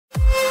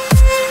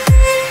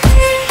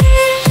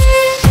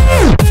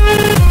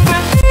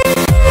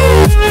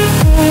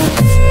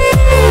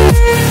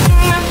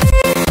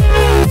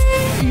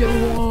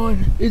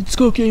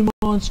Cookie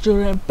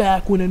Monster, I'm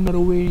back with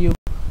another video.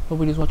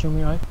 Nobody's watching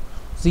me, right?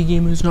 Z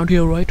Gamer is not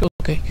here, right?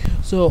 Okay.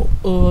 So,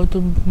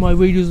 my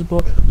video is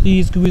about,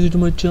 please visit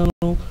my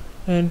channel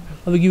and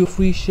I will give you a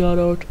free shout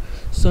out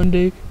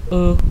Sunday.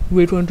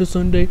 Wait for until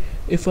Sunday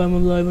if I'm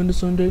alive on the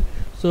Sunday.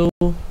 So,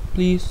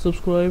 please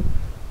subscribe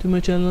to my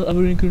channel. I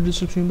will link in the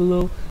description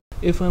below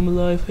if I'm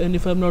alive, and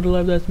if I'm not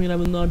alive, that means I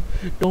will not.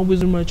 Don't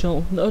visit my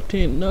channel.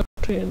 Nothing.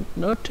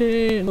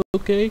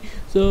 Okay.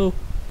 So,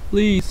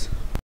 please.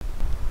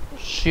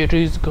 Shit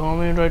is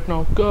coming right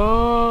now,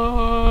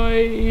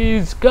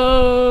 guys.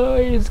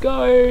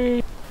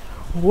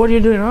 What are you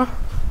doing, huh?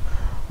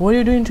 What are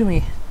you doing to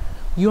me?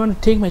 You want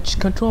to take my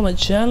control of my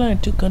channel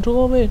and take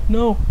control of it?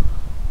 No.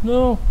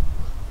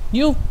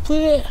 You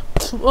play.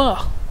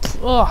 Oh,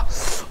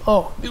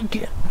 you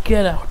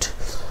get out.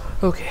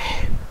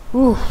 Okay.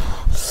 Ooh.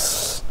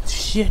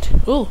 Shit.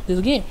 Oh, there's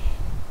a game.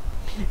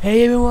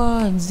 Hey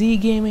everyone, Z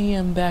Gaming here.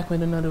 I'm back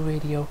with another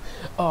video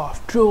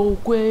of Troll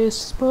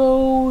Quest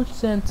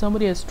Sports, and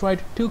somebody has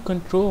tried to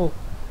control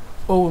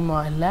over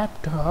my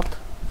laptop.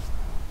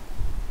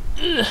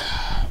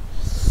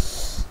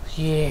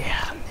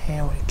 Yeah,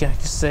 now what can I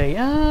say?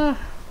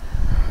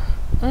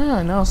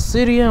 Now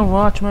sit here and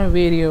watch my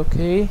video,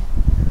 okay?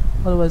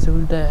 Otherwise you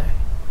will die.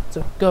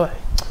 So go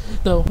ahead.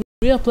 So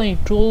we are playing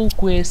Troll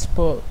Quest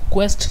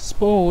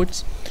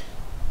Sports.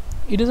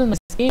 It isn't a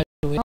game,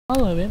 by the way. I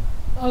love it.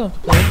 I love to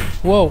play it.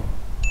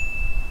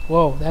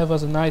 Whoa, that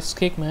was a nice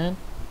kick, man.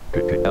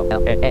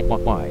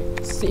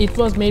 It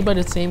was made by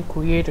the same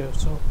creator,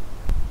 so.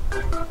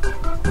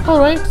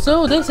 Alright,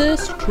 so this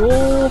is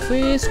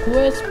Trophy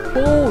Quest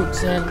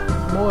Sports, and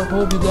more. I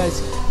hope you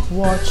guys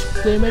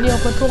play many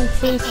of my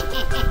Trophy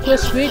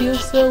Quest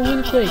videos, so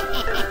we'll play.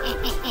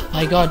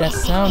 My god, that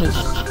sound is.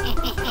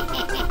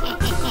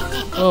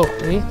 Oh,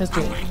 okay, let's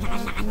do it.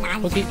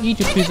 Okay, eat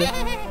your pizza.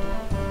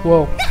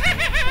 Whoa.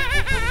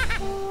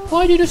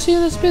 Why did you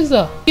steal this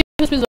pizza? Give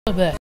this pizza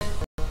back.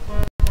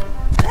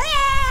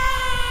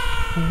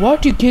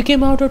 What? You kick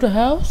him out of the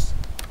house?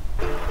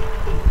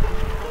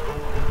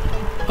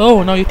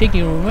 Oh, now you're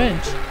taking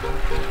revenge.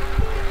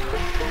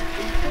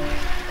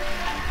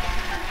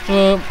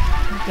 I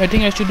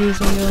think I should do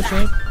something else,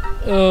 right?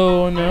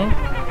 Oh no.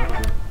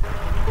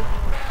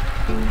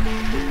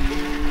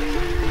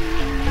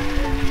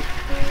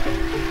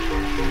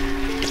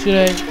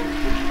 Should I?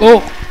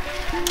 Oh!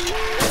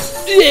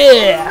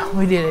 Yeah!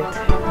 We did it.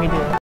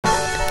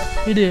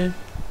 We did.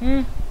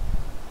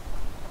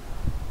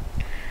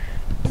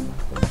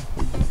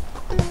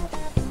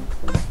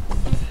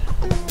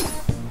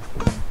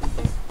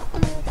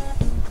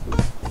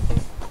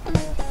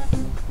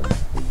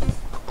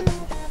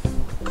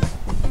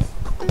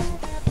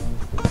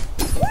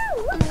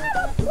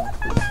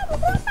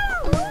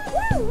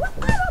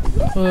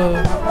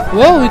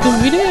 Whoa, we did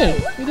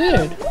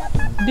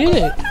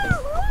it.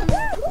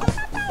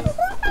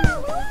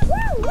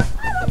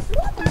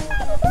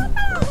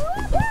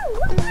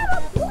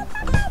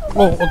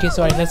 Oh, okay,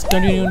 sorry, let's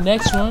continue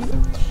next one.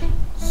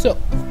 So.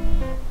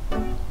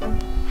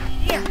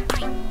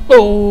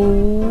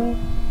 Oh.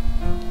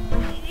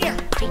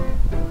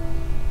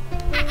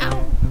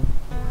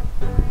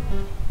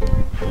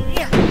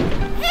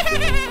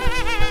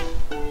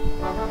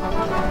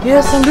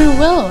 Yes, I'm doing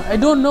well. I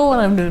don't know what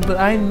I'm doing, but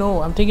I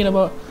know. I'm thinking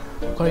about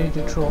going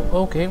to troll.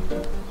 Okay.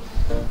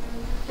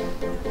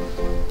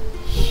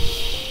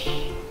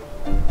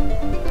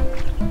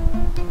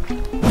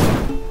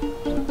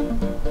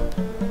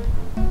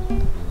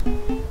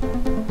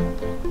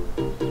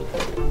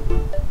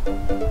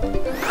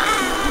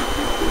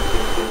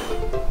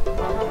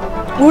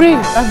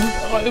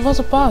 It was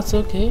a pass,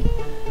 okay.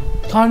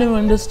 Can't even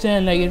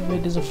understand like if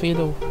it is a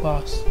fail or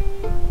pass.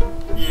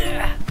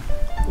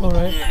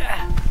 Alright.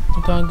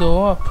 You can't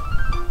go up.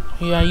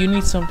 Yeah, you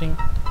need something.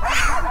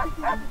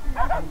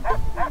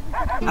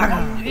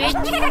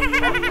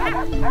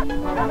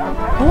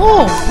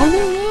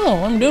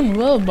 Oh, I'm doing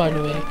well by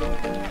the way.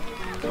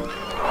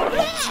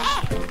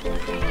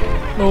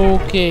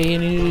 Okay, you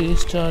need to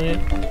restart it.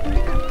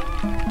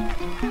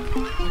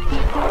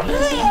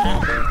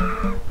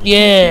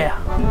 Yeah!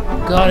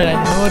 Got it, I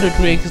know the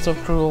tricks of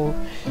troll.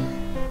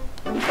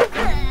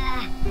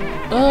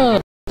 Oh,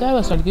 that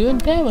was not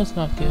good.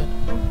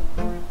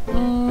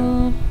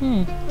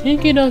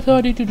 Take it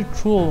authority to the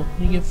troll.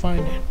 You can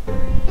find it.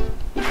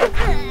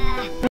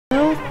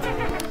 No?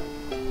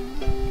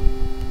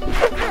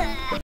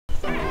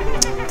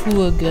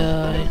 Poor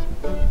guy.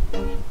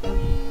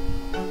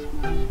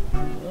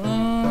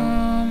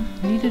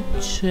 Need to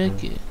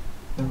check it.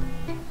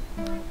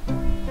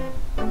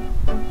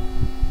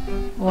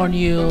 On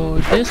your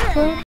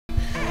Discord?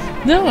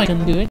 No, I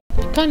can do it.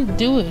 I can't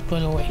do it, by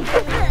the way.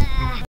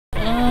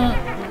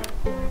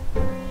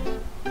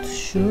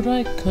 Should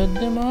I cut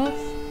them off?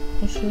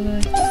 Or should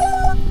I?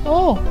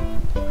 Oh!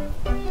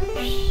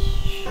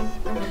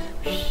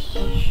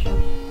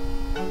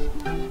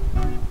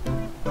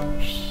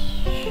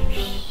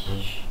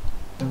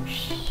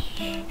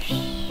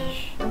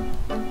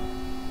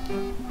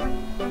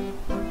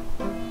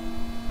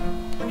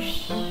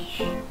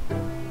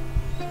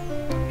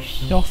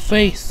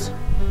 face.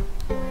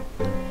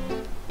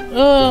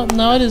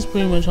 Now it is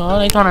pretty much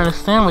hard. I don't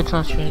understand what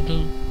you're trying to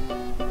do.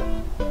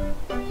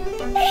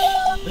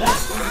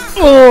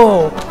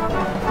 Oh!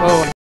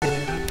 Oh.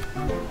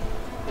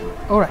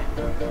 Alright.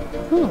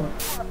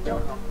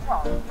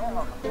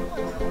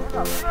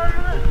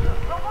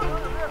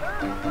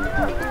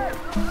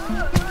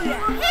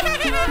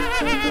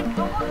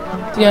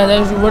 Yeah, that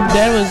was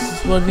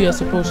what we are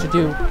supposed to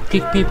do.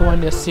 Kick people when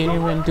they're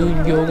sitting and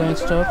doing yoga and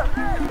stuff.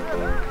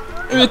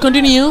 We'll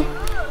continue.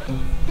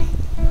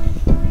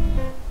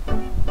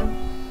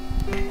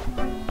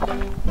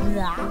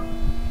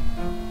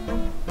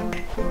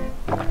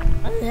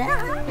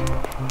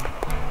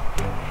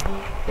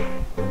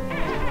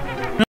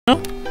 No?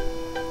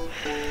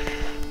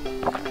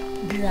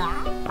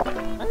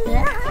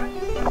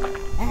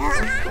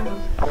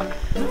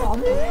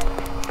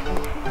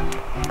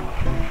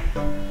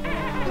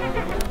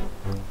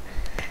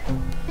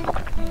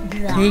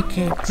 Take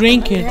it,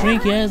 drink it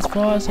as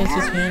fast as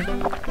you can.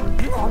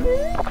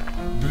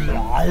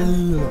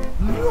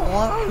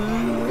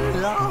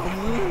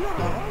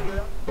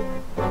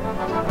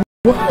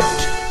 What?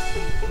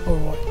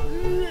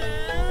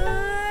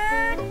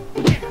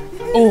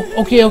 Oh,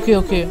 okay.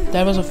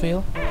 That was a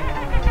fail.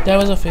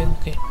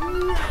 Okay.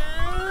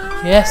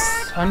 Yes,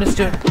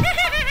 understood.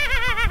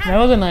 That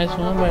was a nice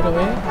one, by the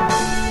way.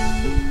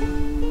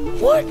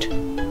 What?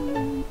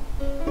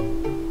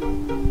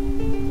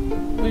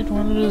 Wait,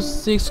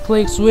 106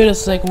 clicks. Wait a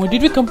second.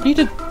 Did we complete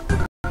it?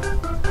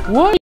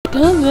 What?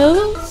 10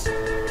 levels?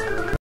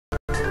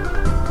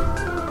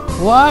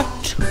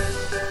 What?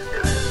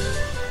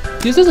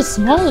 This is the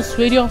smallest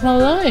video of my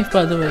life,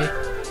 by the way.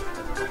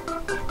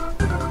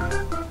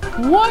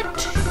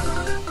 What?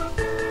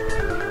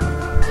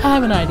 I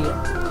have an idea.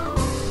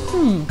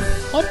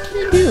 What did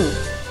we do?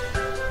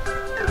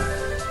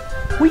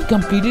 We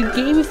completed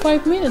game in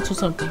 5 minutes or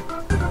something.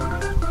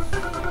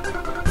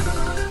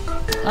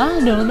 I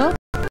don't know.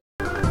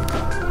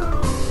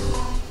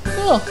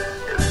 Oh.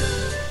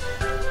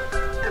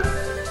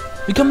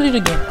 We completed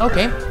the game.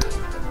 Okay.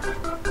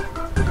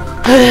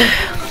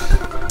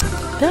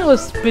 That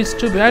was a bit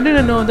stupid. I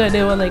didn't know that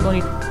there were like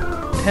only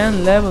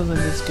 10 levels in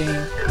this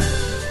game.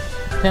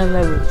 10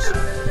 levels.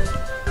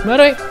 By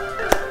the way,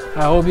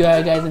 I hope you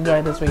guys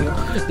enjoyed this video.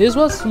 This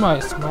was my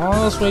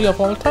smallest video of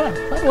all time.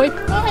 By the way,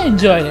 I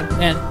enjoyed it.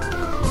 And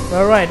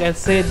alright, let's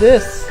say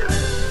this.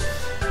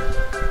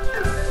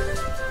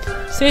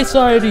 Say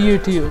sorry to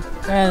YouTube.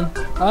 And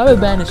I will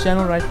ban his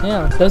channel right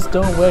now. Just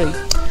don't worry.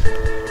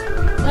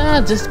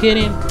 Just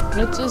kidding.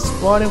 Let's just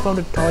bought him from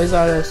the Toys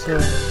R Us. So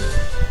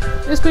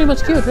it's pretty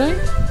much cute, right?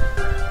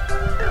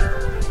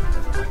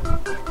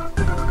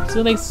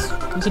 So like,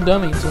 it's a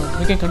dummy, so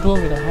we can control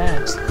with our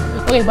hands.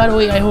 Okay, by the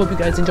way, I hope you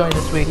guys enjoyed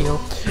this video.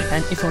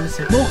 And if you want to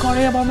see more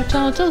content about my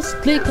channel,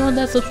 just click on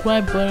that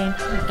subscribe button,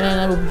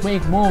 and I will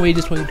make more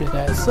videos for you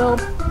guys. So,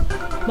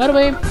 by the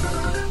way,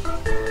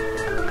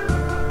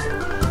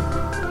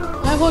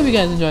 I hope you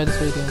guys enjoyed this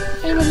video.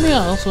 And with me,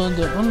 I also want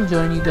to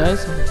join you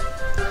guys.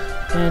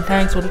 And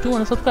thanks for the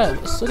 200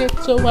 subscribers. Okay,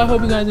 so I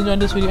hope you guys enjoyed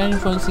this video. And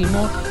if you want to see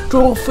more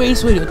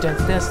trophies video,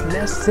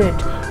 that's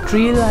it.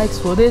 3 likes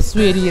for this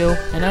video.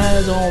 And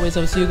as always,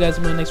 I will see you guys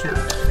in my next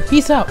video.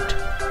 Peace out.